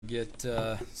get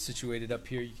situated up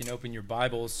here, you can open your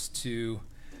Bibles to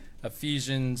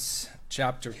Ephesians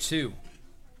chapter 2.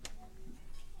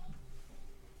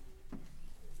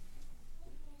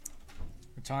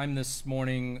 Our time this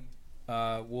morning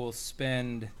we'll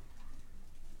spend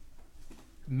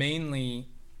mainly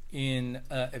in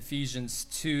Ephesians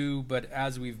 2, but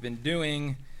as we've been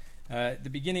doing, at the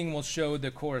beginning we'll show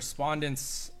the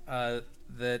correspondence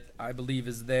that I believe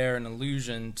is there, an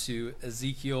allusion to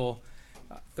Ezekiel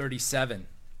 37.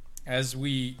 As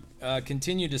we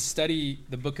continue to study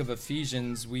the book of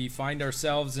Ephesians, we find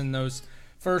ourselves in those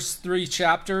first three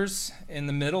chapters, in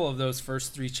the middle of those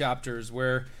first three chapters,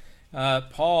 where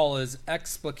Paul is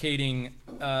explicating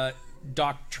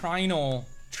doctrinal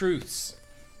truths,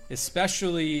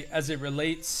 especially as it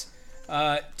relates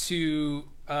to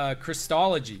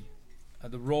Christology,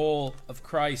 the role of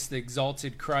Christ, the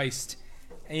exalted Christ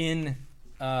in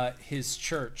his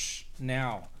church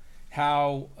now.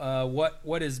 How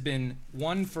what has been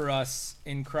won for us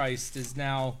in Christ is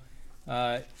now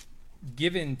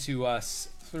given to us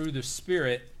through the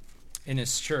Spirit in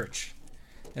his church.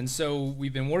 And so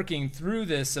we've been working through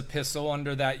this epistle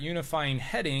under that unifying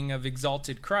heading of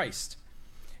exalted Christ.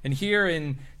 And here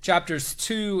in chapters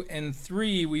 2 and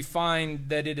 3, we find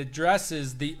that it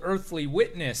addresses the earthly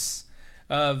witness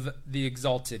of the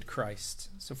exalted Christ.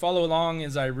 So follow along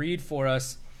as I read for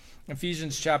us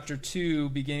Ephesians chapter 2,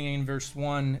 beginning in verse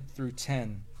 1 through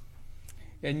 10.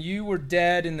 And you were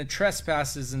dead in the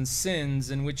trespasses and sins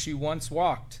in which you once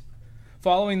walked,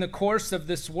 following the course of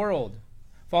this world,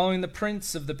 following the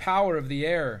prince of the power of the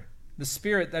air, the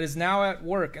spirit that is now at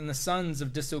work in the sons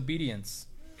of disobedience,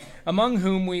 among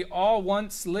whom we all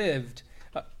once lived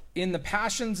in the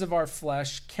passions of our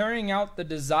flesh, carrying out the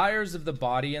desires of the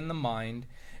body and the mind,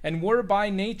 and were by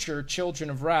nature children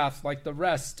of wrath like the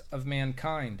rest of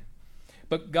mankind.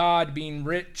 But God, being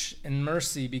rich in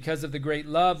mercy, because of the great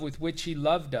love with which he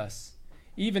loved us,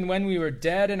 even when we were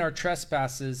dead in our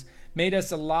trespasses, made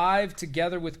us alive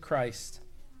together with Christ.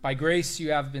 By grace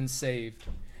you have been saved,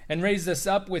 and raised us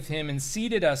up with him, and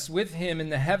seated us with him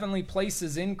in the heavenly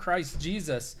places in Christ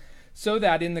Jesus, so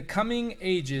that in the coming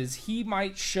ages he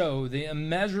might show the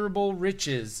immeasurable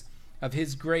riches of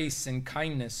his grace and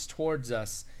kindness towards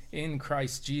us in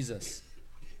Christ Jesus.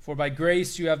 For by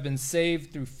grace you have been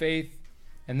saved through faith,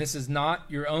 and this is not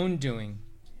your own doing.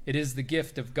 It is the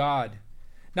gift of God,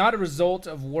 not a result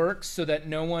of works, so that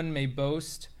no one may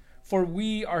boast. For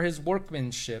we are his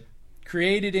workmanship,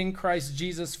 created in Christ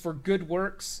Jesus for good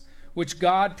works, which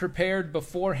God prepared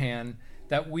beforehand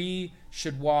that we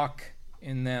should walk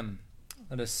in them.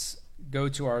 Let us go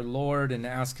to our Lord and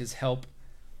ask his help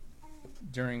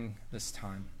during this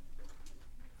time.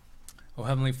 Oh,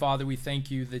 Heavenly Father, we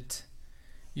thank you that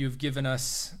you've given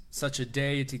us such a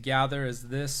day to gather as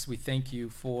this. We thank you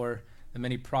for the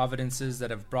many providences that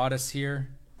have brought us here.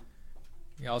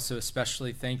 We also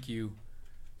especially thank you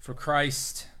for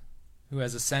Christ, who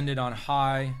has ascended on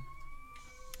high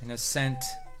and has sent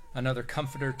another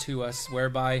comforter to us,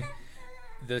 whereby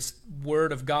this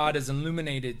word of God is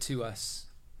illuminated to us.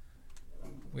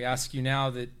 We ask you now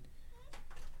that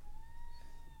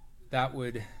that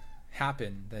would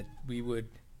happen, that we would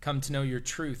come to know your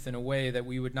truth in a way that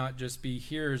we would not just be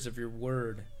hearers of your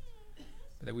word,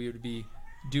 but that we would be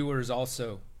doers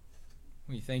also.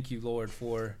 We thank you, Lord,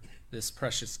 for this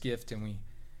precious gift, and we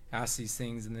ask these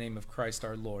things in the name of Christ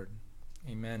our Lord.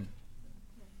 Amen.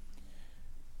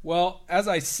 Well, as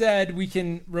I said, we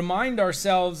can remind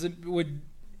ourselves, it would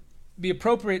be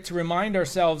appropriate to remind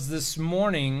ourselves this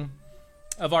morning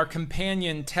of our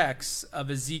companion text of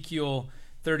Ezekiel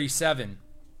 37.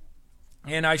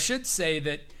 And I should say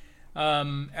that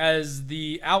as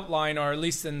the outline, or at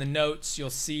least in the notes,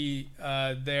 you'll see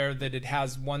there that it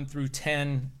has 1 through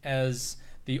 10 as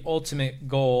the ultimate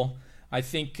goal. I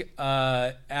think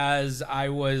as I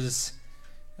was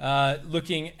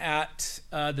looking at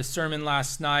the sermon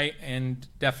last night and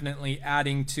definitely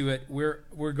adding to it,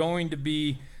 we're going to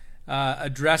be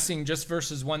addressing just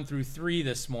verses 1 through 3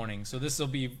 this morning. So this will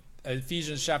be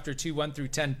Ephesians chapter 2, 1 through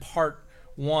 10, part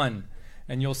 1.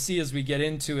 And you'll see as we get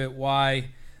into it why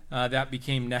that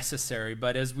became necessary.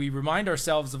 But as we remind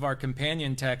ourselves of our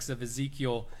companion text of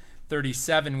Ezekiel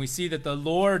 37, we see that the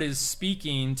Lord is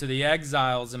speaking to the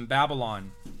exiles in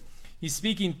Babylon. He's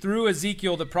speaking through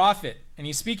Ezekiel the prophet, and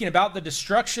he's speaking about the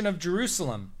destruction of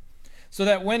Jerusalem, so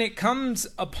that when it comes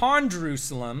upon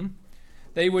Jerusalem,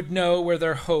 they would know where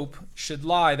their hope should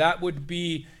lie. That would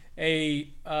be a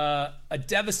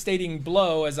devastating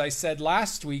blow, as I said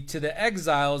last week, to the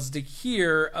exiles to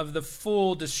hear of the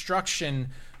full destruction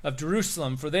of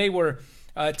Jerusalem, for they were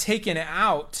taken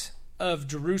out of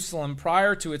Jerusalem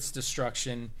prior to its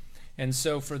destruction, And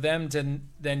so for them to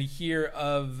then hear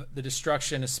of the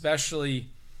destruction,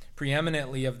 especially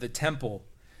preeminently of the temple,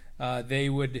 they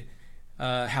would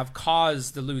have cause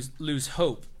to lose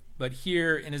hope. But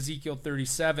here in Ezekiel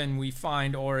 37, we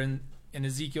find, or in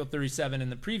Ezekiel 37 in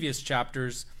the previous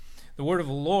chapters, the word of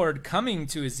the Lord coming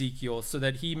to Ezekiel so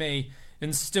that he may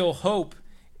instill hope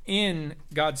in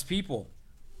God's people.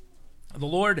 The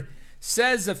Lord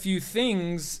says a few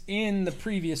things in the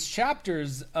previous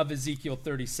chapters of Ezekiel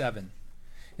 37.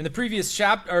 In the previous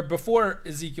chapter, or before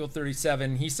Ezekiel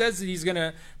 37, he says that he's going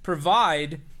to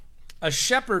provide a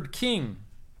shepherd king.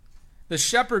 The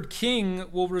shepherd king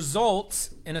will result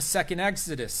in a second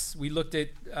Exodus. We looked at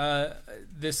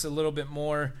this a little bit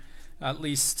more, at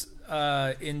least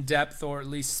in depth, or at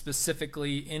least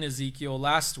specifically in Ezekiel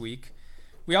last week.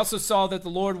 We also saw that the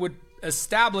Lord would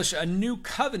establish a new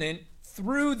covenant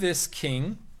through this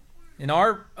king. In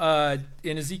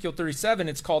Ezekiel 37,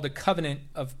 it's called a covenant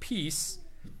of peace.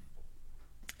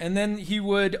 And then he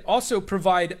would also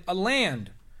provide a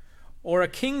land or a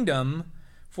kingdom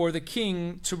for the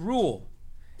king to rule.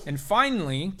 And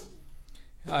finally,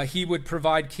 he would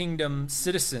provide kingdom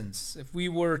citizens. If we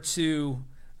were to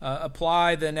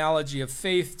apply the analogy of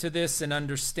faith to this and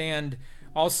understand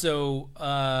also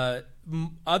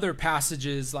other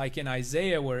passages like in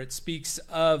Isaiah where it speaks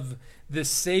of the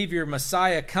Savior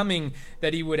Messiah coming,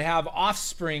 that he would have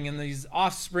offspring and these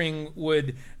offspring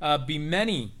would be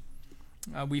many,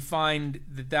 we find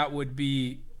that would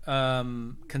be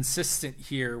consistent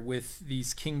here with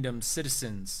these kingdom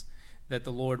citizens that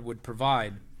the Lord would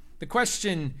provide. The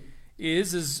question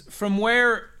is from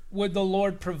where would the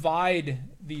Lord provide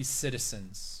these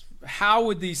citizens? How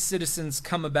would these citizens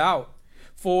come about?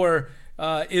 For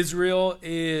Israel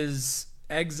is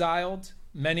exiled.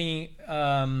 Many,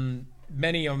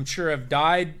 I'm sure, have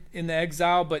died in the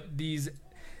exile, but these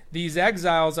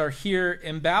exiles are here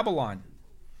in Babylon.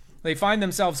 They find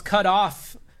themselves cut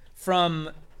off from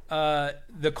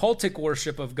the cultic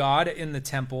worship of God in the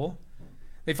temple.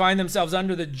 They find themselves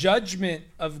under the judgment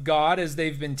of God as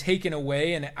they've been taken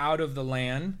away and out of the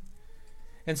land.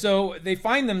 And so they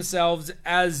find themselves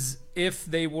as if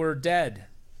they were dead.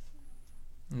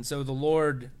 And so the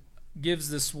Lord gives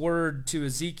this word to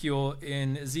Ezekiel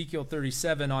in Ezekiel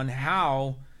 37 on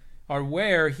how or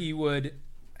where he would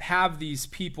have these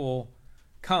people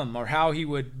come, or how he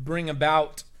would bring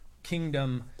about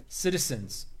kingdom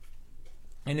citizens.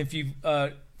 And if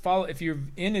you're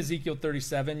in Ezekiel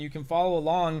 37, you can follow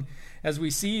along as we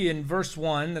see in verse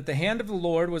 1 that the hand of the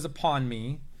Lord was upon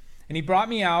me, and he brought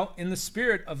me out in the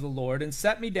spirit of the Lord and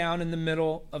set me down in the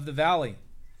middle of the valley.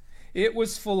 It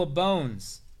was full of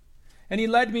bones. And he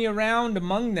led me around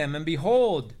among them, and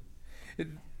behold,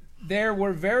 there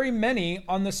were very many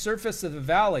on the surface of the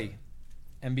valley,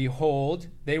 and behold,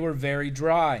 they were very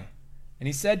dry. And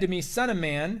he said to me, Son of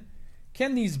man,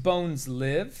 can these bones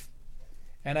live?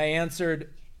 And I answered,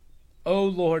 O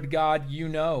Lord God, you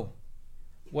know.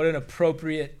 What an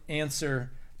appropriate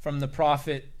answer from the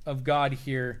prophet of God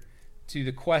here to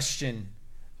the question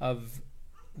of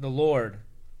the Lord.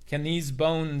 Can these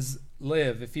bones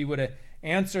live? If he would have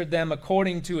answered them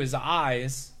according to his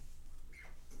eyes,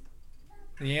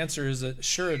 the answer is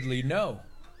assuredly no.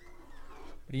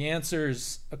 But he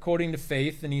answers according to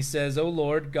faith, and he says, O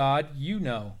Lord God, you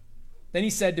know. Then he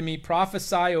said to me,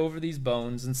 Prophesy over these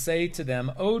bones, and say to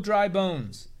them, O dry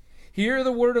bones, hear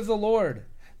the word of the Lord.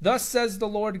 Thus says the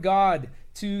Lord God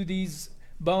to these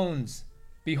bones,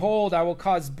 Behold, I will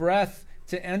cause breath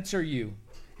to enter you,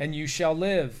 and you shall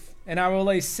live. And I will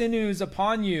lay sinews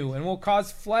upon you, and will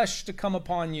cause flesh to come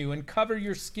upon you, and cover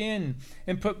your skin,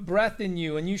 and put breath in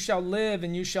you, and you shall live,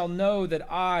 and you shall know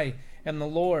that I am the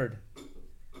Lord.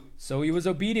 So he was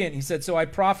obedient. He said, So I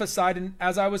prophesied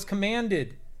as I was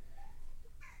commanded.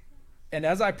 And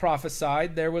as I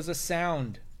prophesied, there was a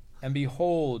sound, and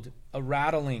behold, a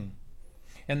rattling.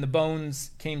 And the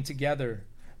bones came together,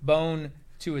 bone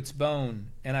to its bone.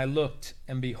 And I looked,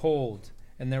 and behold,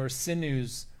 and there were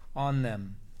sinews on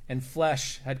them, and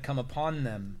flesh had come upon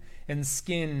them, and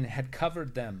skin had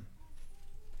covered them.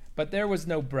 But there was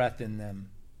no breath in them.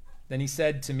 Then he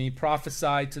said to me,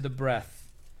 Prophesy to the breath.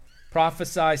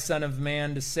 Prophesy, Son of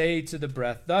man, to say to the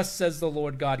breath, Thus says the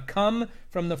Lord God, Come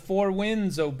from the four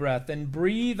winds, O breath, and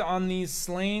breathe on these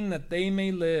slain that they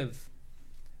may live.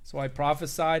 So I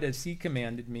prophesied as he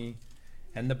commanded me,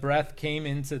 and the breath came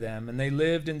into them, and they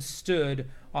lived and stood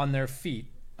on their feet,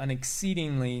 an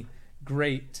exceedingly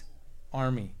great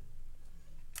army.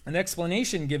 An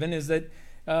explanation given is that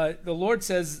the Lord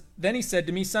says, Then he said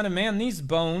to me, Son of man, these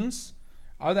bones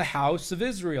are the house of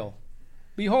Israel.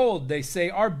 Behold, they say,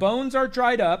 Our bones are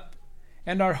dried up,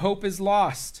 and our hope is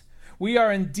lost. We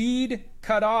are indeed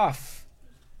cut off.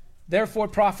 Therefore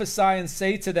prophesy and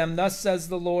say to them, Thus says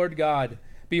the Lord God,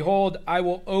 Behold, I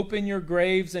will open your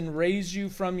graves and raise you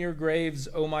from your graves,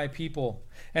 O my people,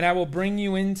 and I will bring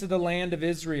you into the land of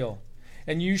Israel.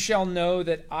 And you shall know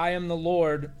that I am the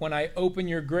Lord when I open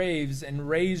your graves and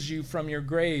raise you from your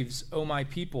graves, O my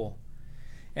people.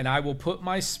 And I will put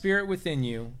my spirit within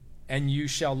you, and you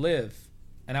shall live.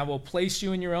 And I will place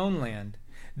you in your own land.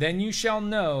 Then you shall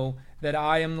know that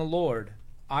I am the Lord.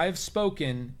 I have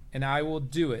spoken, and I will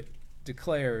do it,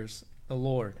 declares the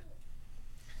Lord.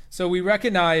 So we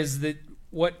recognize that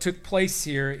what took place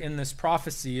here in this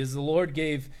prophecy is the Lord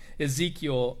gave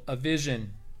Ezekiel a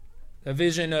vision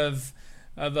of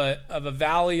a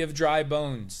valley of dry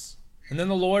bones. And then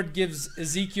the Lord gives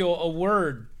Ezekiel a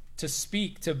word to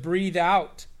speak, to breathe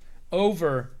out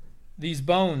over these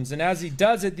bones. And as he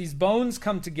does it, these bones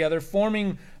come together,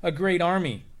 forming a great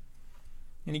army.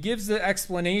 And he gives the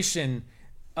explanation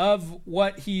of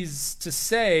what he's to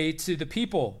say to the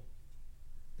people,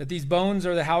 that these bones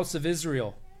are the house of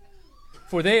Israel.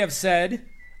 For they have said,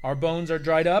 Our bones are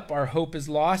dried up, our hope is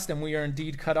lost, and we are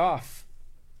indeed cut off.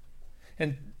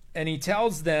 And he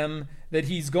tells them that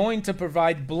he's going to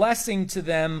provide blessing to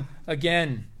them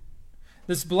again.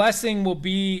 This blessing will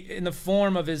be in the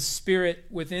form of his spirit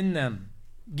within them,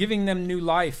 giving them new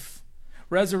life,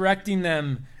 resurrecting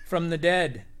them from the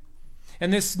dead.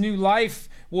 And this new life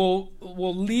will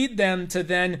lead them to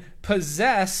then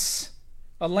possess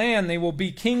a land. They will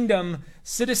be kingdom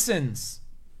citizens.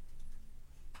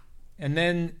 And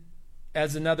then,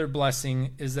 as another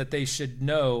blessing, is that they should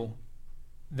know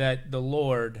that the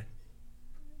Lord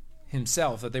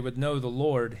himself, that they would know the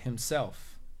Lord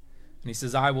himself. And he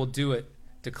says, I will do it,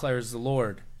 declares the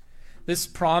Lord. This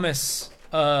promise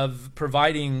of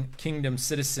providing kingdom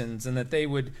citizens and that they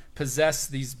would possess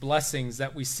these blessings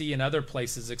that we see in other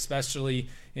places, especially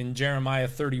in Jeremiah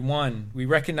 31. We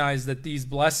recognize that these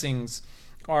blessings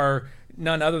are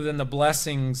none other than the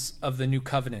blessings of the new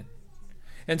covenant.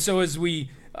 And so as we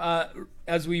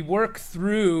work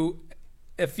through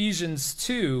Ephesians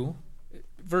 2,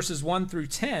 verses 1 through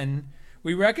 10,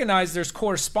 we recognize there's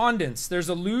correspondence, there's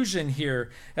allusion here,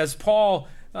 as Paul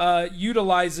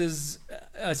utilizes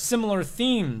similar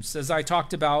themes, as I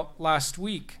talked about last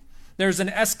week. There's an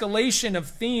escalation of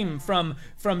theme from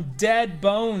dead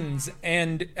bones,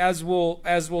 and as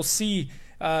we'll see,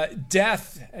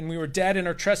 death, and we were dead in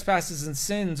our trespasses and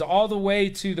sins, all the way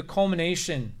to the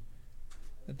culmination,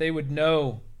 that they would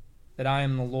know that I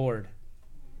am the Lord.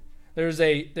 There is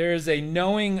a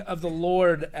knowing of the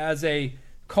Lord as a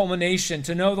culmination.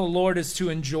 To know the Lord is to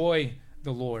enjoy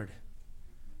the Lord.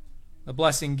 A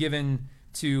blessing given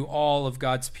to all of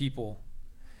God's people.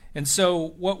 And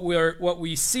so what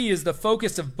we see is the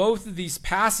focus of both of these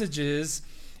passages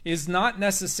is not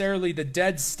necessarily the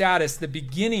dead status, the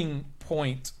beginning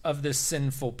point of this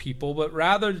sinful people, but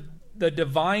rather the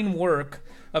divine work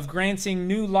of granting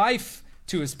new life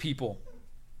to his people.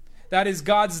 That is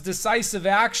God's decisive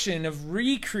action of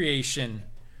recreation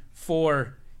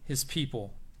for his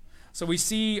people. So we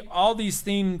see all these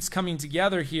themes coming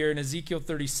together here in Ezekiel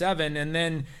 37, and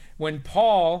then when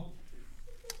Paul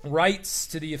writes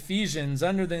to the Ephesians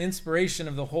under the inspiration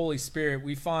of the Holy Spirit,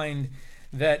 we find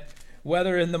that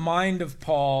whether in the mind of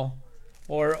Paul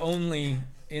or only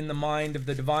in the mind of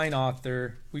the divine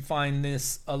author, we find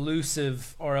this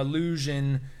elusive or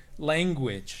illusion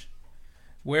language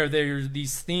where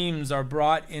these themes are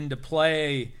brought into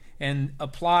play and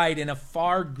applied in a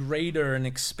far greater and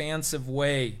expansive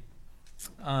way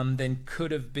than could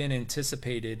have been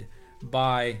anticipated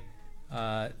by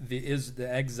the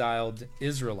exiled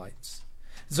Israelites.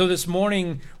 So this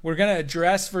morning, we're going to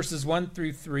address verses 1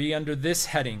 through 3 under this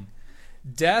heading,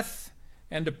 Death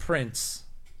and a Prince.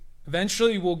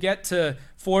 Eventually, we'll get to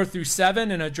 4 through 7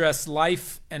 and address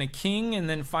life and a king, and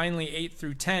then finally 8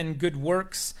 through 10, good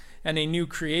works and a new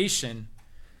creation.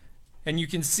 And you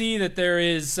can see that there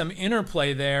is some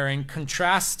interplay there and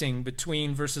contrasting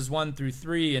between verses 1 through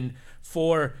 3 and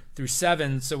 4 through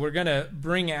 7. So we're going to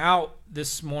bring out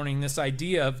this morning this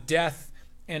idea of death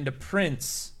and a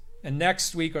prince. And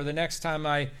next week, or the next time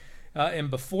I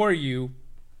am before you,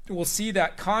 we'll see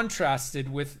that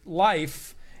contrasted with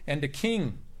life and a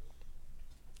king.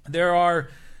 There are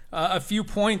a few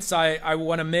points I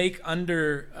want to make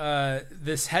under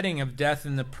this heading of death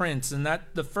and the prince. And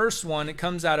that the first one, it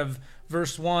comes out of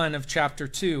verse 1 of chapter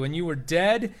 2. And you were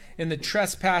dead in the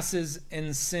trespasses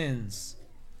and sins.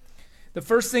 The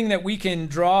first thing that we can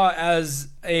draw as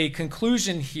a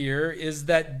conclusion here is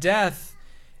that death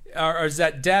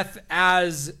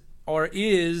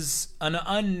is an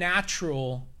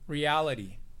unnatural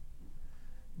reality.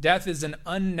 Death is an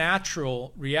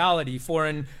unnatural reality. For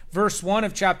in verse 1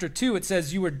 of chapter 2, it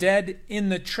says, you were dead in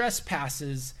the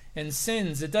trespasses and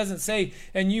sins. It doesn't say,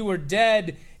 and you were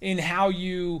dead in how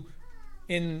you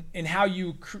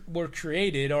were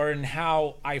created, or in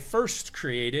how I first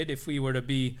created, if we were to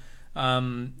be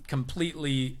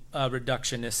completely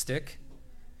reductionistic.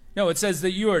 No, it says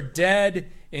that you are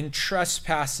dead in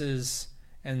trespasses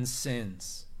and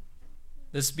sins.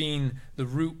 This being the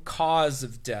root cause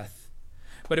of death.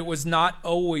 But it was not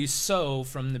always so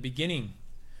from the beginning.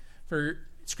 For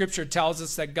Scripture tells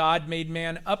us that God made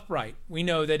man upright. We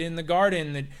know that in the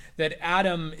garden that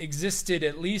Adam existed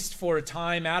at least for a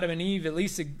time, Adam and Eve at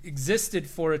least existed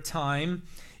for a time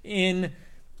in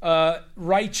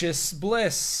righteous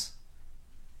bliss.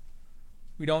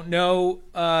 We don't know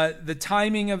the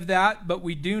timing of that, but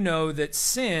we do know that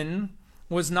sin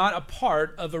was not a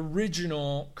part of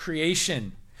original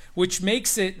creation, which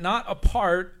makes it not a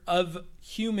part of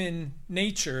human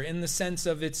nature in the sense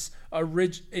of its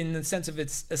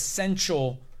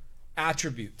essential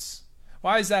attributes.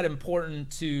 Why is that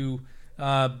important to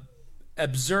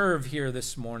observe here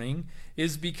this morning?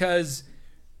 Is because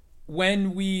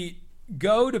when we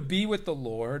go to be with the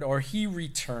Lord, or he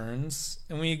returns,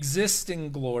 and we exist in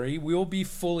glory, we will be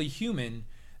fully human,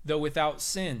 though without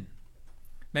sin.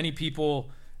 Many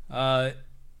people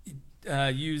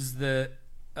use the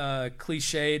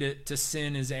cliche to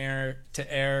sin is err,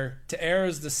 to err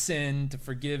is the sin, to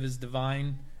forgive is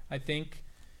divine, I think.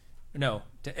 No,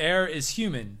 to err is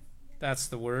human. That's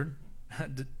the word.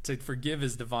 To forgive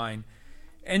is divine.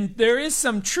 And there is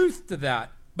some truth to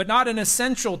that, but not an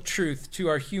essential truth to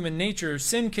our human nature.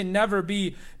 Sin can never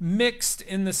be mixed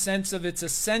in the sense of its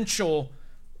essential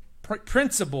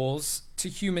principles to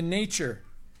human nature.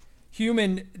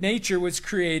 Human nature was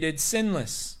created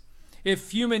sinless.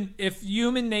 If human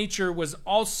nature was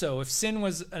also, if sin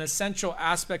was an essential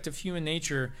aspect of human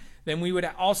nature, then we would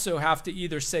also have to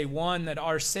either say, one, that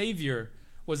our Savior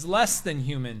was less than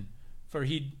human, for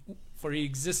he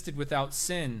existed without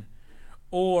sin,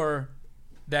 or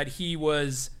that he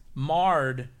was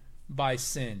marred by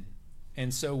sin.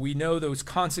 And so we know those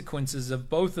consequences of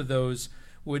both of those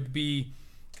would be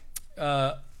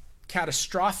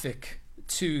catastrophic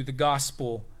to the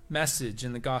gospel message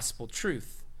and the gospel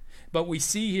truth. But we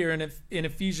see here in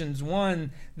Ephesians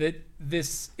 1 that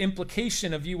this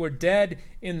implication of you were dead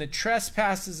in the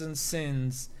trespasses and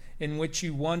sins in which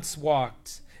you once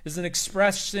walked is an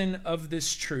expression of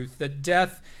this truth, that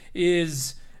death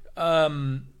is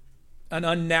an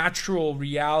unnatural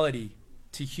reality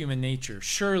to human nature.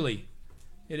 Surely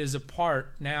it is a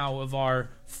part now of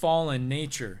our fallen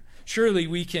nature. Surely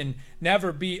we can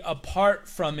never be apart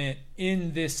from it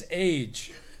in this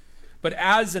age. But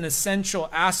as an essential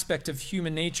aspect of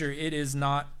human nature, it is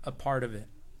not a part of it.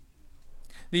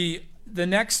 The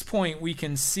next point we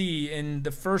can see in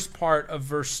the first part of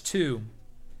verse 2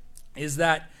 is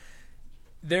that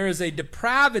there is a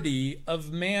depravity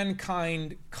of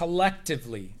mankind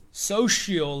collectively.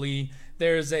 Socially,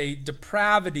 there is a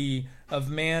depravity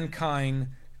of mankind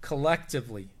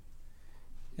collectively.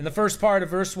 In the first part of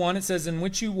verse 1, it says, in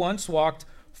which you once walked,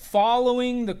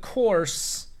 following the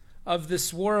course of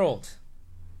this world.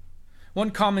 One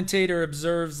commentator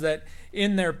observes that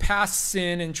in their past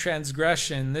sin and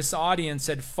transgression, this audience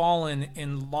had fallen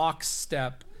in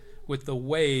lockstep with the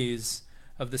ways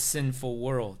of the sinful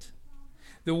world.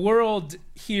 The world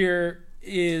here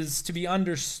is to be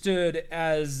understood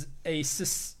as a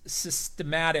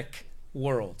systematic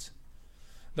world.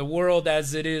 The world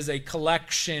as it is a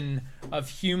collection of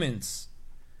humans.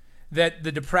 That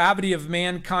the depravity of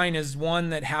mankind is one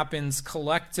that happens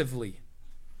collectively.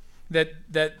 That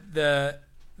the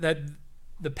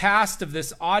past of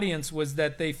this audience was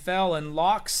that they fell in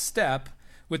lockstep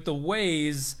with the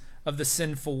ways of the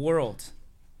sinful world.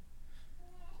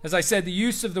 As I said, the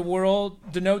use of the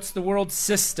world denotes the world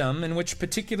system in which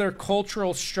particular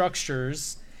cultural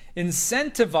structures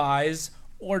incentivize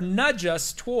or nudge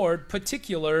us toward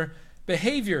particular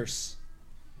behaviors.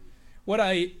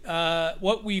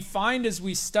 What we find as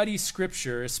we study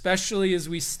Scripture, especially as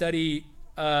we study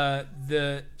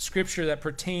the Scripture that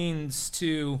pertains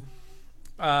to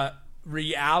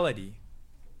reality,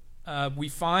 we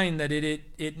find that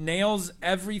it nails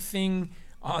everything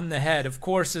on the head. Of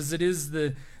course, as it is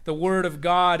the Word of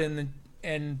God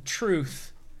and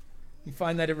truth, we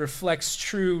find that it reflects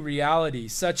true reality,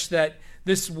 such that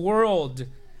this world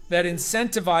that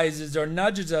incentivizes or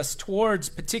nudges us towards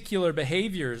particular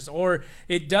behaviors, or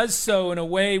it does so in a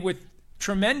way with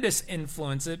tremendous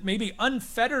influence, it may be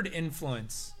unfettered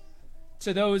influence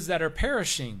to those that are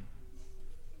perishing,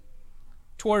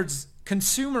 towards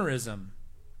consumerism,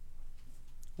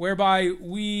 whereby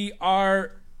we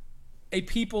are a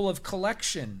people of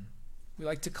collection. We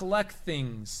like to collect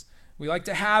things. We like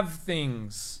to have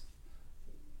things.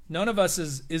 None of us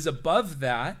is above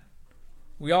that.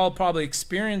 We all probably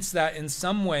experience that in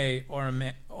some way or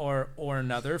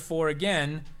another. For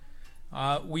again,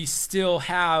 we still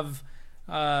have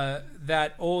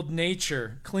that old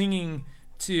nature clinging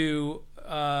to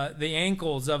the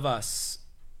ankles of us,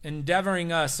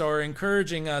 endeavoring us or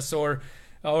encouraging us or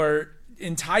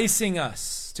enticing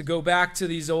us to go back to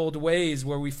these old ways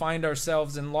where we find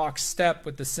ourselves in lockstep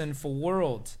with the sinful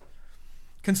world.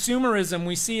 Consumerism,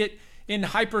 we see it in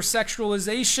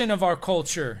hypersexualization of our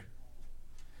culture.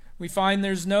 We find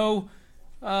there's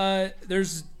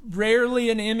rarely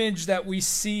an image that we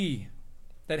see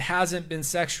that hasn't been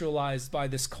sexualized by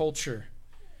this culture,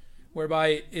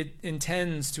 whereby it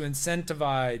intends to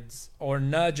incentivize or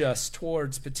nudge us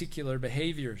towards particular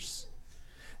behaviors.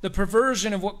 The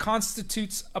perversion of what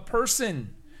constitutes a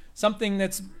person, something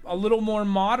that's a little more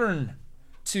modern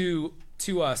to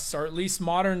us, or at least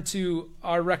modern to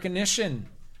our recognition,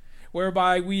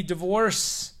 whereby we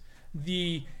divorce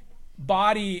the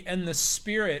body and the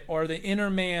spirit, or the inner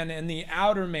man and the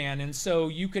outer man. And so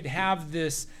you could have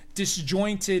this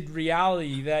disjointed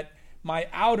reality that my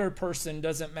outer person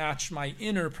doesn't match my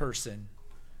inner person.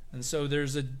 And so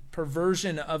there's a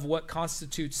perversion of what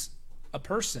constitutes a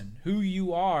person. Who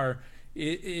you are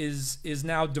is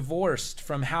now divorced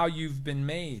from how you've been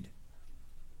made.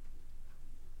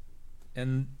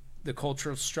 And the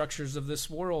cultural structures of this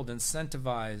world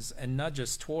incentivize and nudge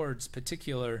us towards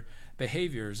particular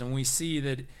behaviors. And we see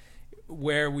that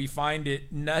where we find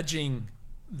it nudging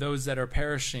those that are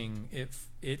perishing,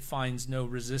 it finds no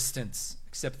resistance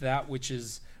except that which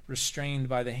is restrained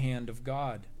by the hand of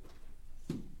God.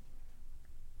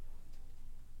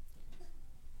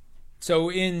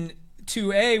 So in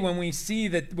 2a, when we see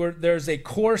that there's a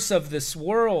course of this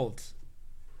world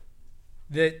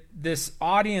that this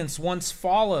audience once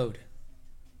followed,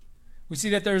 we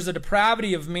see that there's a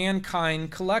depravity of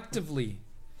mankind collectively.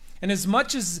 And as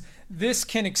much as this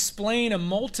can explain a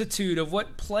multitude of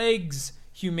what plagues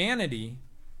humanity,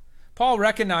 Paul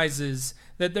recognizes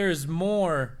that there is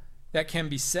more that can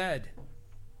be said.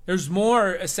 There's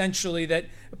more, essentially, that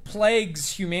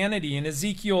plagues humanity. In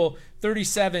Ezekiel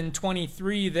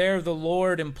 37:23, there the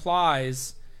Lord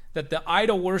implies that the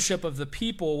idol worship of the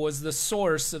people was the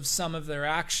source of some of their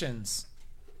actions.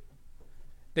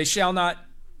 They shall not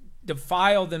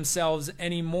defile themselves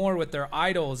any more with their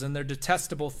idols and their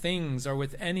detestable things, or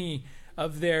with any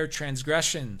of their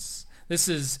transgressions. This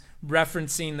is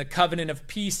referencing the covenant of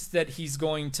peace that he's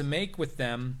going to make with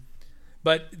them.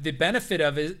 But the benefit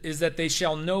of it is that they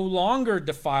shall no longer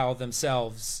defile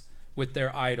themselves with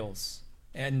their idols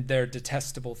and their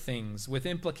detestable things, with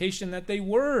implication that they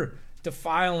were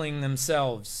defiling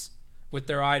themselves with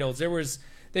their idols.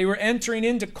 They were entering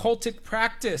into cultic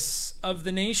practice of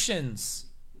the nations,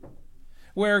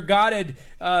 where God had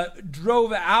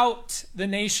drove out the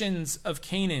nations of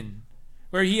Canaan,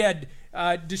 where he had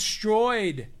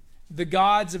destroyed the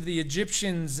gods of the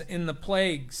Egyptians in the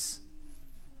plagues.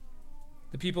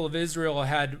 The people of Israel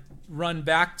had run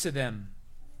back to them.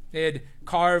 They had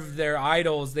carved their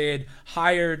idols. They had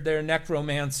hired their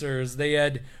necromancers. They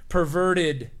had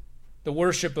perverted the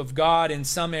worship of God in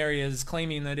some areas,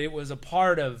 claiming that it was a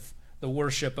part of the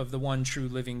worship of the one true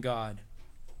living God.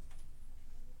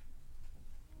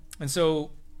 And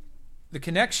so the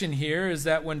connection here is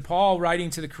that when Paul, writing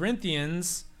to the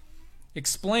Corinthians,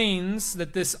 explains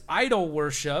that this idol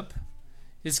worship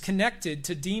is connected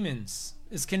to demons,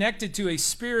 is connected to a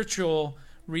spiritual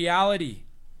reality.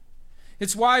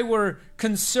 It's why we're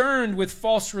concerned with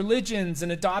false religions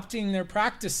and adopting their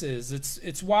practices.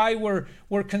 It's why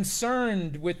we're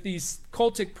concerned with these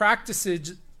cultic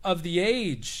practices of the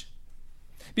age.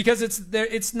 Because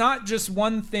it's not just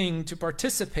one thing to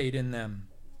participate in them.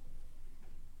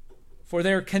 For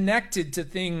they're connected to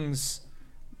things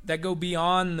that go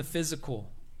beyond the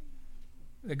physical.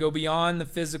 That go beyond the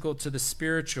physical to the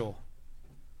spiritual.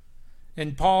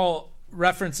 And Paul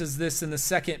references this in the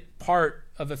second part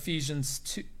of Ephesians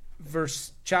 2,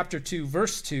 chapter 2,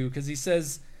 verse 2, because he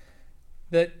says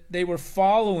that they were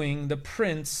following the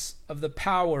prince of the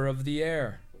power of the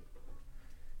air.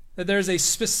 That there's a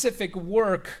specific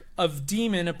work of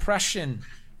demon oppression.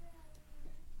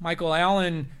 Michael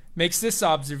Allen makes this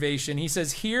observation. He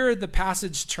says, here the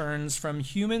passage turns from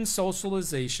human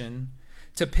socialization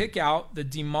to pick out the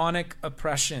demonic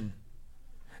oppression.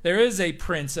 There is a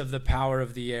prince of the power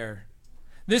of the air.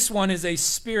 This one is a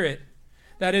spirit,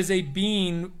 that is a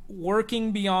being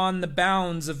working beyond the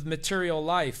bounds of material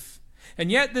life. And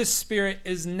yet this spirit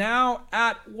is now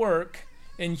at work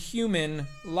in human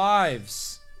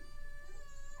lives.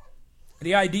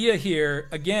 The idea here,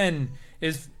 again,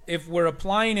 is if we're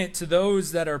applying it to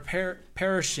those that are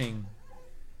perishing,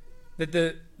 that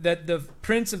the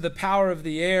prince of the power of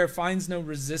the air finds no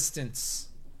resistance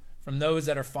from those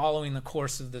that are following the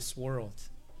course of this world.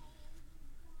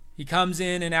 He comes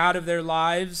in and out of their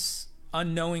lives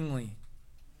unknowingly,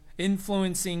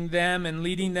 influencing them and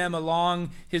leading them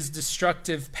along his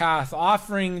destructive path,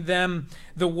 offering them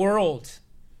the world,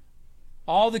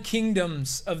 all the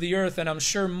kingdoms of the earth, and I'm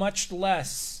sure much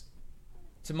less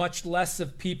to much less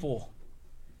of people,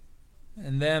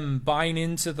 and them buying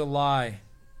into the lie,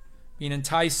 being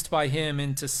enticed by him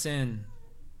into sin.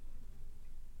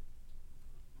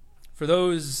 For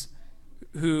those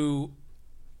who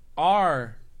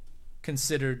are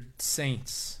considered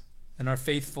saints and are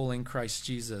faithful in Christ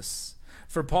Jesus.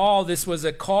 For Paul, this was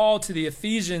a call to the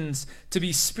Ephesians to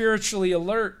be spiritually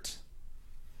alert.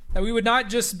 That we would not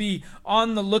just be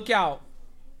on the lookout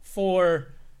for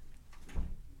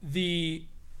the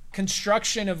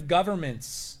construction of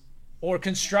governments or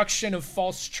construction of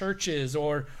false churches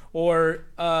or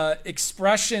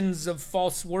expressions of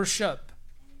false worship.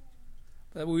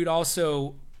 That we would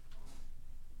also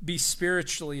be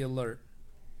spiritually alert.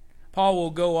 Paul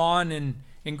will go on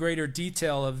in greater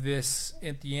detail of this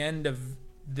at the end of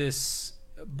this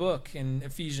book in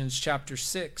Ephesians chapter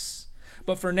 6.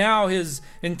 But for now, his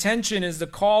intention is to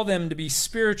call them to be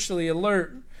spiritually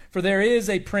alert, for there is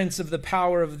a prince of the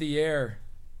power of the air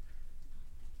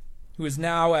who is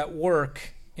now at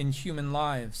work in human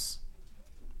lives.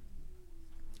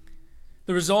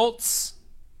 The results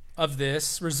of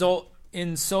this result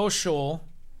in social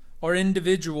or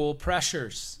individual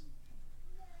pressures.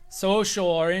 Social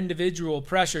or individual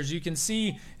pressures. You can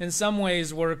see in some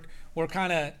ways we're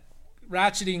kind of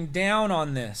ratcheting down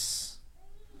on this.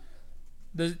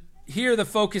 Here the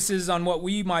focus is on what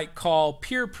we might call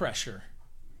peer pressure.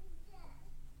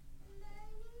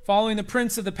 Following the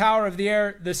prince of the power of the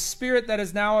air, the spirit that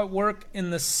is now at work in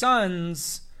the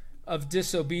sons of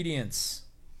disobedience.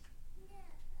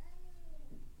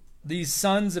 These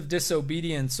sons of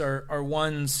disobedience are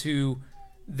ones who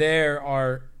there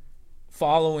are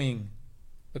following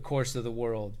the course of the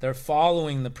world. They're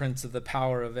following the prince of the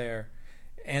power of air.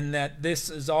 And that this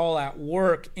is all at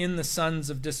work in the sons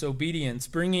of disobedience,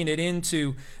 bringing it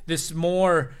into this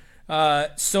more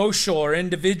social or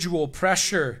individual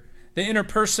pressure, the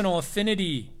interpersonal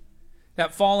affinity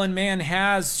that fallen man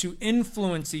has to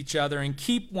influence each other and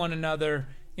keep one another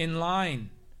in line.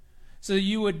 So that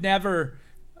you would never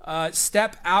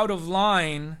step out of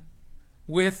line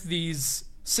with these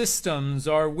systems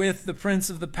or with the prince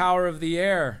of the power of the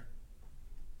air.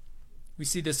 We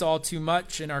see this all too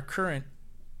much in our current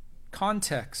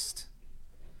context.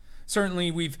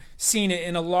 Certainly we've seen it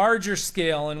in a larger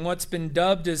scale in what's been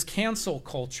dubbed as cancel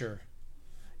culture.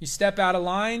 You step out of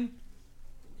line,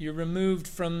 you're removed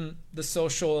from the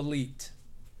social elite.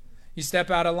 You step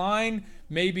out of line,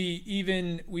 maybe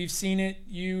even we've seen it,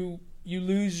 you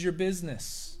lose your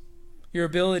business, your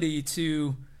ability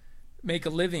to make a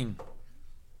living.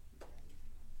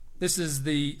 This is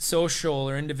the social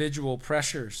or individual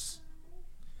pressures.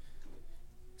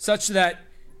 Such that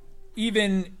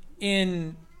even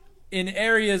in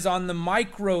areas on the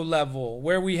micro level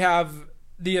where we have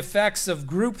the effects of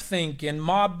groupthink and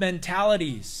mob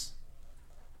mentalities.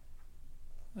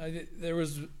 There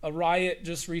was a riot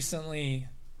just recently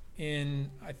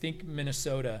in, I think,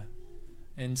 Minnesota,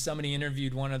 and somebody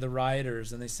interviewed one of the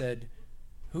rioters, and they said,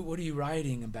 what are you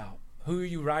rioting about? Who are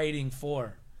you rioting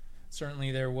for?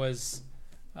 Certainly there was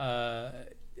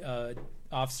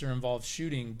officer-involved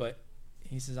shooting, but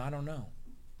he says, I don't know.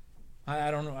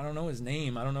 I don't know his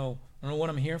name. I don't know what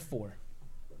I'm here for.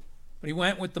 But he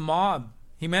went with the mob.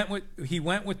 He went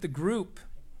with the group.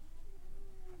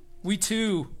 We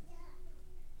too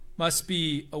must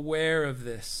be aware of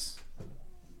this.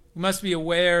 We must be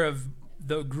aware of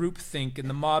the groupthink and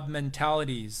the mob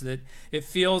mentalities, that it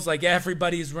feels like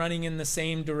everybody's running in the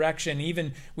same direction.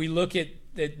 Even we look at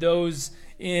those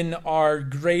in our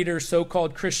greater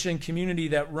so-called Christian community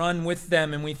that run with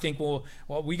them, and we think, well,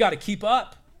 we got to keep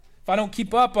up. If I don't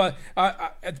keep up,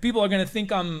 people are going to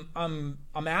think I'm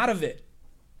out of it.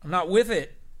 I'm not with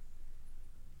it.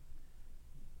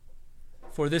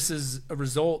 For this is a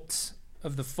result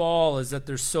of the fall, is that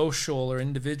there's social or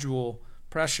individual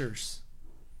pressures.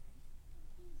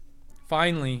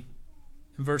 Finally,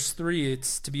 in verse 3,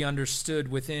 it's to be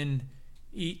understood within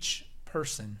each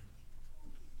person.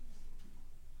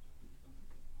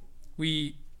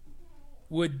 We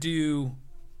would do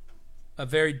a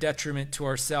very detriment to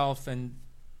ourselves and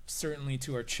certainly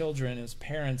to our children as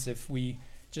parents if we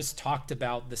just talked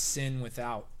about the sin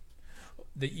without,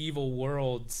 the evil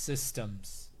world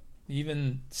systems,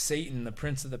 even Satan, the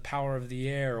prince of the power of the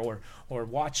air, or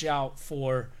watch out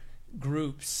for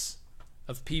groups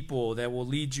of people that will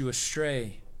lead you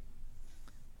astray.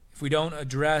 If we don't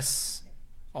address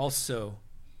also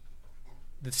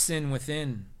the sin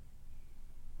within,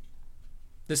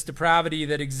 this depravity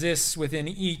that exists within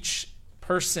each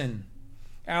person.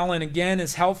 Allen again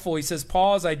is helpful. He says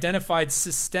Paul has identified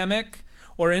systemic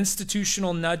or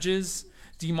institutional nudges,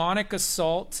 demonic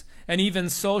assault, and even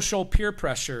social peer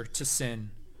pressure to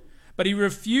sin. But he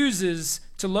refuses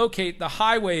to locate the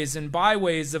highways and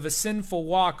byways of a sinful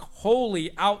walk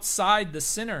wholly outside the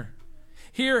sinner.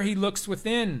 Here he looks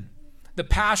within, the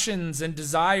passions and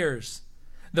desires,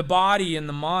 the body and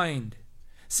the mind.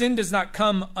 Sin does not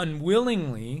come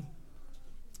unwillingly,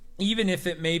 even if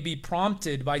it may be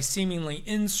prompted by seemingly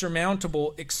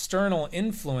insurmountable external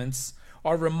influence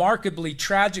or remarkably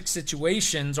tragic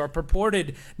situations or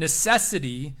purported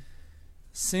necessity.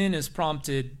 Sin is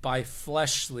prompted by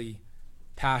fleshly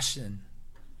passion,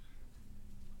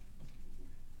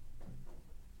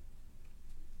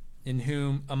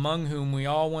 among whom we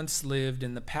all once lived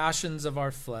in the passions of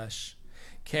our flesh,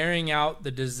 carrying out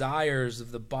the desires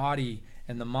of the body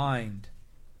and the mind.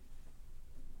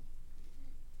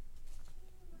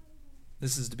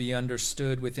 This is to be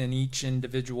understood within each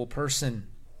individual person,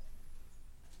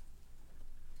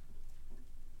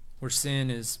 where sin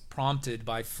is prompted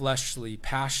by fleshly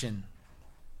passion.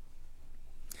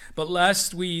 But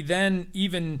lest we then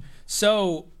even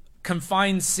so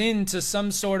confine sin to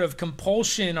some sort of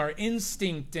compulsion or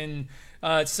instinct and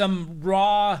some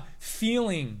raw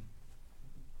feeling,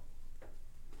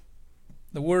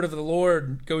 the word of the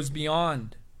Lord goes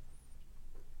beyond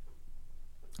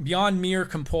mere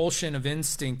compulsion of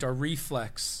instinct or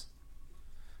reflex,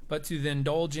 but to the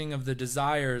indulging of the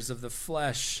desires of the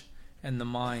flesh and the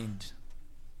mind.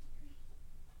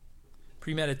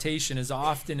 Premeditation is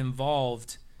often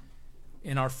involved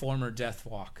in our former death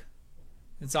walk.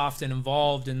 It's often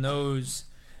involved in those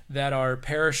that are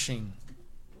perishing.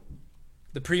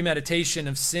 The premeditation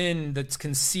of sin that's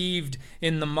conceived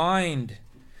in the mind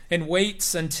and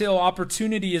waits until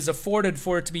opportunity is afforded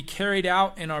for it to be carried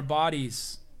out in our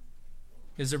bodies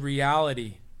is a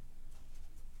reality.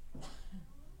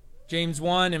 James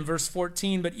 1 and verse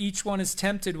 14, but each one is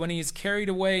tempted when he is carried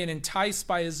away and enticed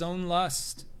by his own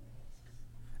lust.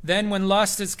 Then when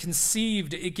lust is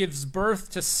conceived, it gives birth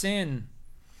to sin.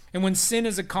 And when sin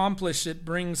is accomplished, it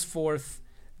brings forth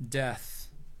death.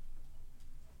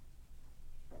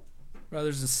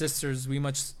 Brothers and sisters, we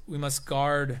must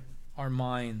guard our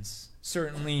minds.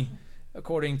 Certainly,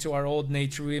 according to our old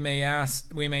nature, we may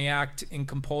act in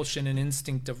compulsion and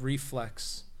instinct of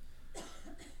reflex.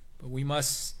 But we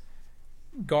must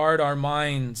guard our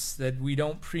minds that we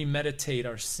don't premeditate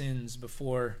our sins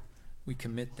before we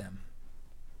commit them.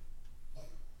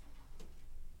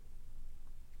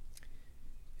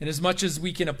 And as much as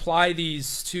we can apply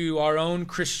these to our own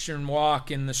Christian walk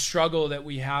and the struggle that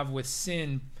we have with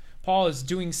sin, Paul is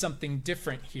doing something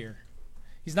different here.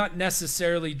 He's not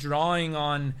necessarily drawing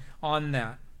on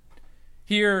that.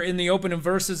 Here in the opening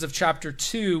verses of chapter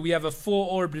 2, we have a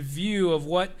full-orbed view of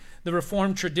what the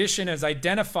Reformed tradition has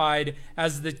identified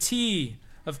as the T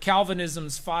of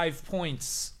Calvinism's 5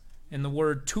 points in the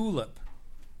word tulip: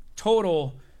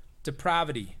 total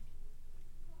depravity.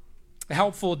 A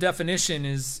helpful definition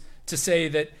is to say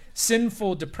that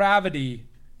sinful depravity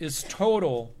is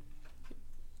total,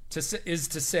 is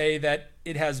to say that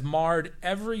it has marred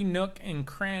every nook and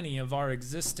cranny of our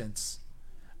existence,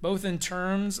 both in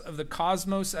terms of the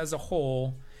cosmos as a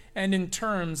whole and in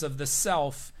terms of the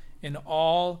self in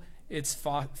all its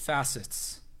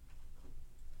facets.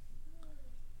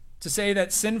 To say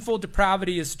that sinful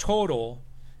depravity is total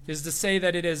is to say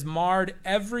that it has marred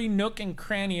every nook and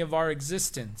cranny of our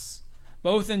existence,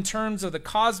 both in terms of the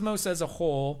cosmos as a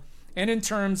whole and in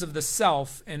terms of the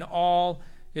self in all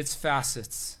its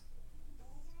facets.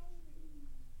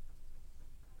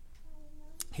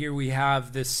 Here we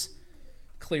have this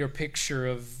clear picture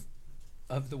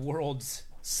of the world's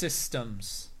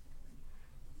systems,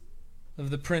 of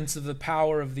the prince of the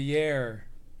power of the air,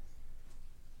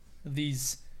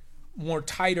 these more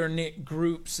tighter-knit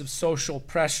groups of social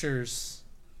pressures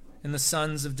and the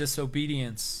sons of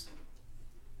disobedience,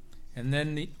 and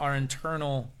then our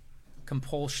internal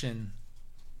compulsion,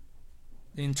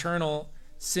 the internal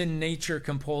sin nature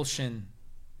compulsion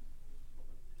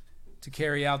to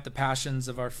carry out the passions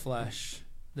of our flesh,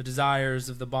 the desires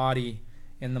of the body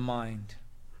and the mind,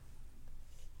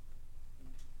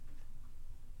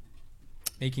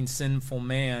 making sinful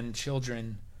man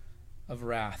children of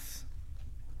wrath.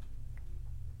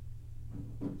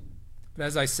 But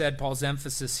as I said, Paul's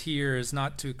emphasis here is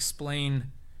not to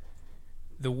explain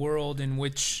the world in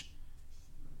which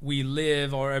we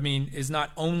live, is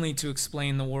not only to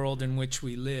explain the world in which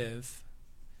we live,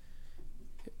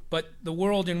 but the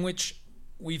world in which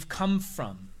we've come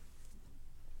from.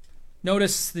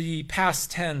 Notice the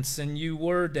past tense, and you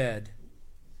were dead,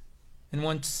 and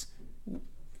once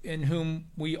in whom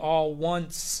we all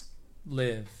once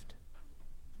lived.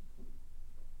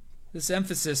 This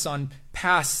emphasis on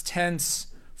past tense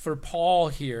for Paul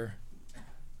here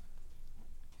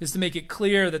is to make it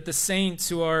clear that the saints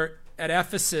who are at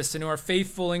Ephesus and who are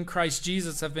faithful in Christ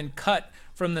Jesus have been cut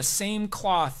from the same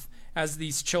cloth as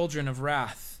these children of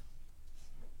wrath.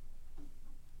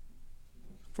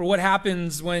 For what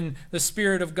happens when the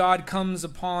Spirit of God comes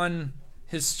upon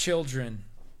his children?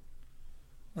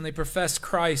 When they profess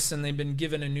Christ and they've been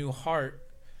given a new heart,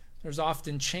 there's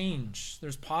often change.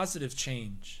 There's positive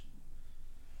change.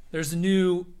 There's a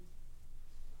new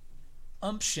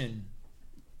unction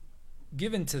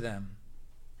given to them.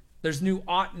 There's new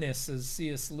oughtness, as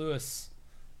C.S. Lewis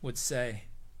would say.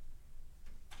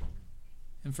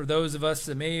 And for those of us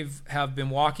that may have been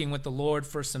walking with the Lord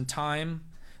for some time,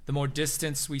 the more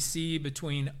distance we see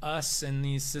between us and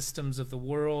these systems of the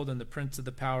world and the prince of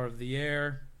the power of the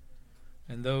air,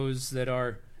 and those that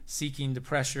are seeking to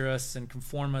pressure us and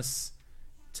conform us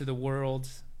to the world,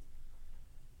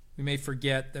 we may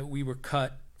forget that we were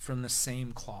cut from the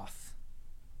same cloth.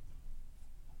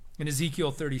 In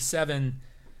Ezekiel 37,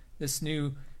 this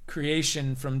new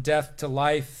creation from death to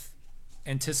life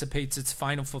anticipates its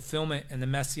final fulfillment in the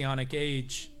Messianic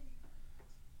age.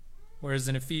 Whereas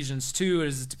in Ephesians 2, it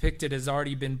is depicted as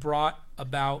already been brought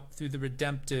about through the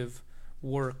redemptive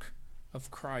work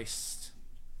of Christ.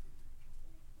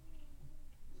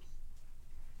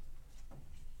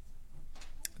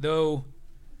 Though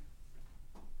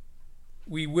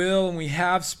we will and we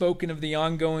have spoken of the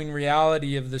ongoing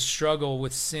reality of the struggle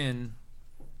with sin,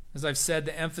 as I've said,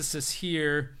 the emphasis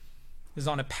here is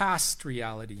on a past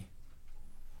reality.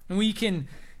 And we can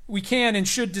and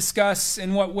should discuss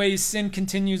in what ways sin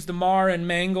continues to mar and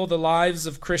mangle the lives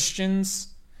of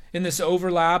Christians in this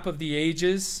overlap of the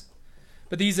ages.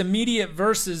 But these immediate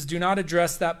verses do not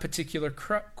address that particular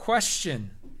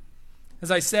question. As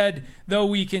I said, though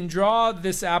we can draw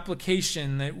this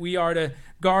application that we are to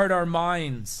guard our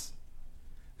minds,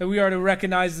 that we are to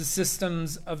recognize the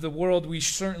systems of the world, we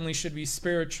certainly should be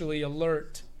spiritually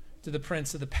alert to the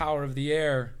prince of the power of the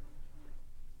air.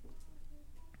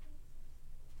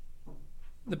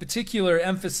 The particular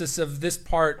emphasis of this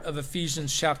part of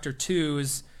Ephesians chapter 2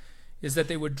 is that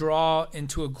they would draw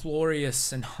into a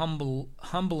glorious and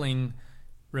humbling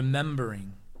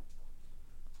remembering.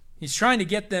 He's trying to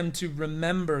get them to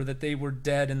remember that they were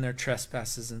dead in their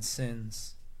trespasses and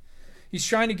sins. He's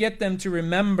trying to get them to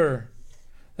remember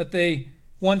that they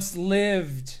once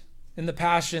lived in the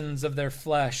passions of their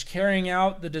flesh, carrying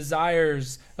out the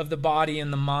desires of the body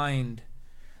and the mind,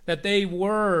 that they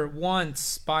were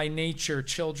once by nature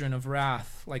children of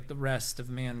wrath like the rest of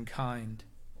mankind.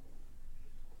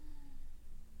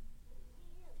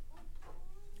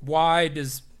 Why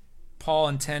does Paul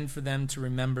intend for them to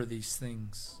remember these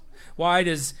things? Why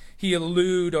does he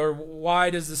allude, or why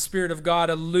does the Spirit of God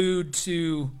allude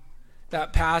to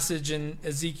that passage in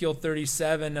Ezekiel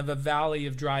 37 of a valley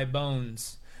of dry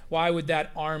bones? Why would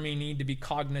that army need to be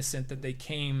cognizant that they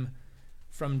came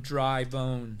from dry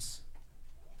bones?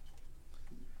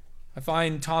 I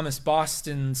find Thomas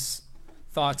Boston's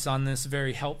thoughts on this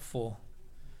very helpful.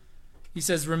 He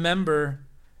says, "Remember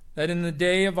that in the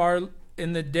day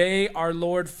our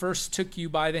Lord first took you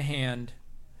by the hand,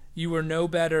 you were no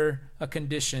better a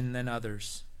condition than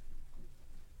others.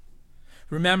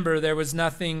 Remember, there was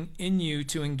nothing in you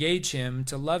to engage him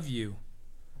to love you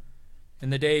in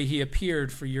the day he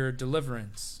appeared for your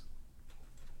deliverance.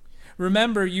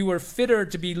 Remember, you were fitter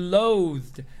to be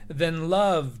loathed than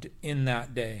loved in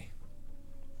that day.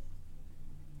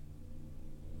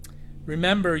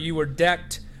 Remember, you were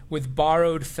decked with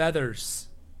borrowed feathers.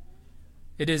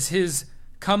 It is his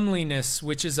comeliness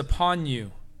which is upon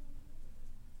you.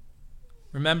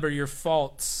 Remember your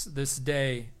faults this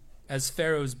day as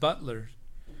Pharaoh's butler,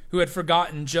 who had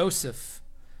forgotten Joseph.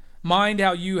 Mind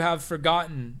how you have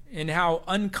forgotten, and how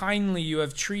unkindly you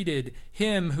have treated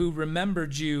him who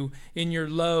remembered you in your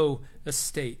low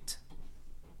estate.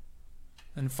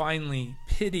 And finally,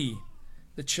 pity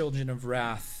the children of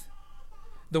wrath,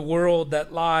 the world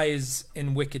that lies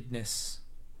in wickedness.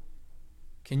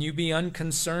 Can you be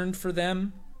unconcerned for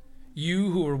them,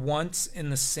 you who were once in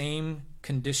the same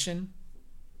condition?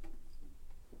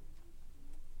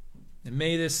 And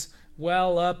may this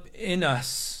well up in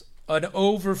us an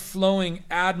overflowing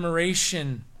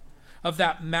admiration of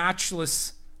that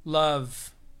matchless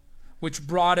love which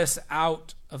brought us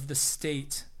out of the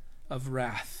state of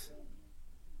wrath.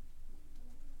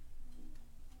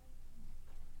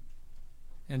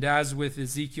 And as with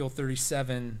Ezekiel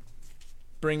 37,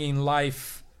 bringing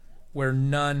life where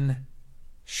none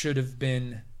should have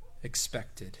been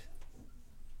expected.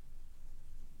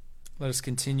 Let us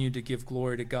continue to give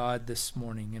glory to God this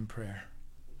morning in prayer.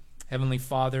 Heavenly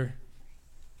Father,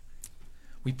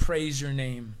 we praise your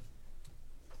name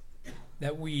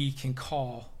that we can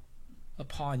call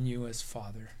upon you as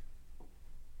Father.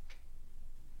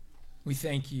 We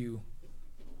thank you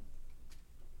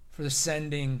for the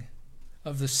sending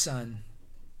of the Son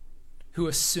who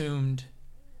assumed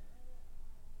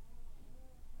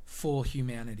full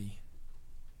humanity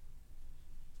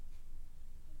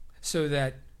so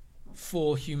that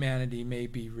full humanity may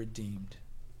be redeemed.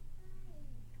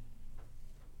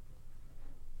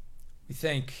 We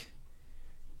thank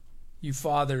you,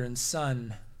 Father and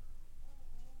Son,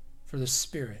 for the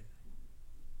Spirit,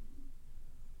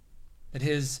 that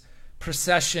his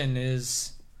procession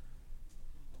is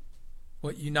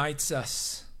what unites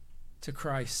us to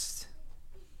Christ,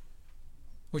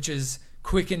 which has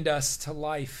quickened us to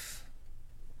life,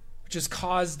 which has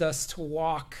caused us to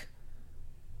walk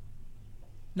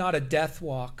not a death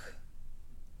walk,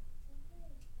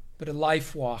 but a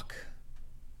life walk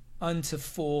unto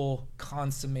full,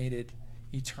 consummated,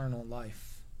 eternal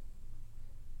life.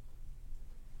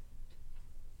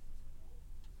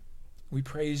 We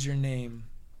praise your name.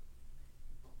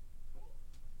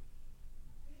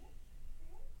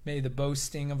 May the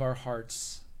boasting of our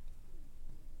hearts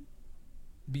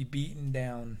be beaten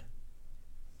down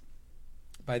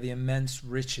by the immense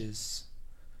riches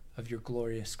of your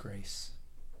glorious grace.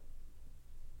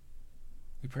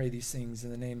 We pray these things in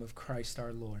the name of Christ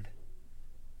our Lord.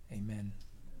 Amen.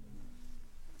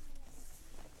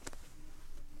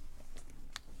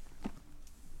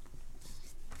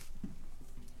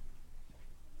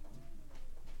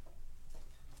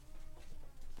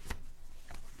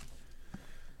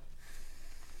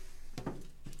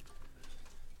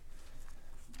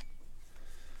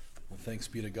 Well, thanks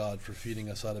be to God for feeding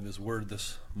us out of his word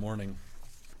this morning.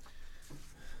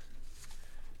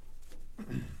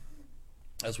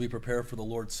 As we prepare for the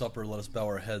Lord's Supper, let us bow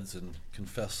our heads and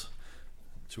confess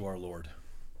to our Lord.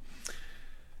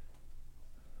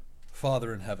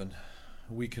 Father in heaven,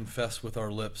 we confess with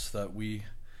our lips that we,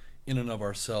 in and of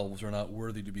ourselves, are not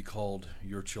worthy to be called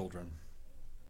your children.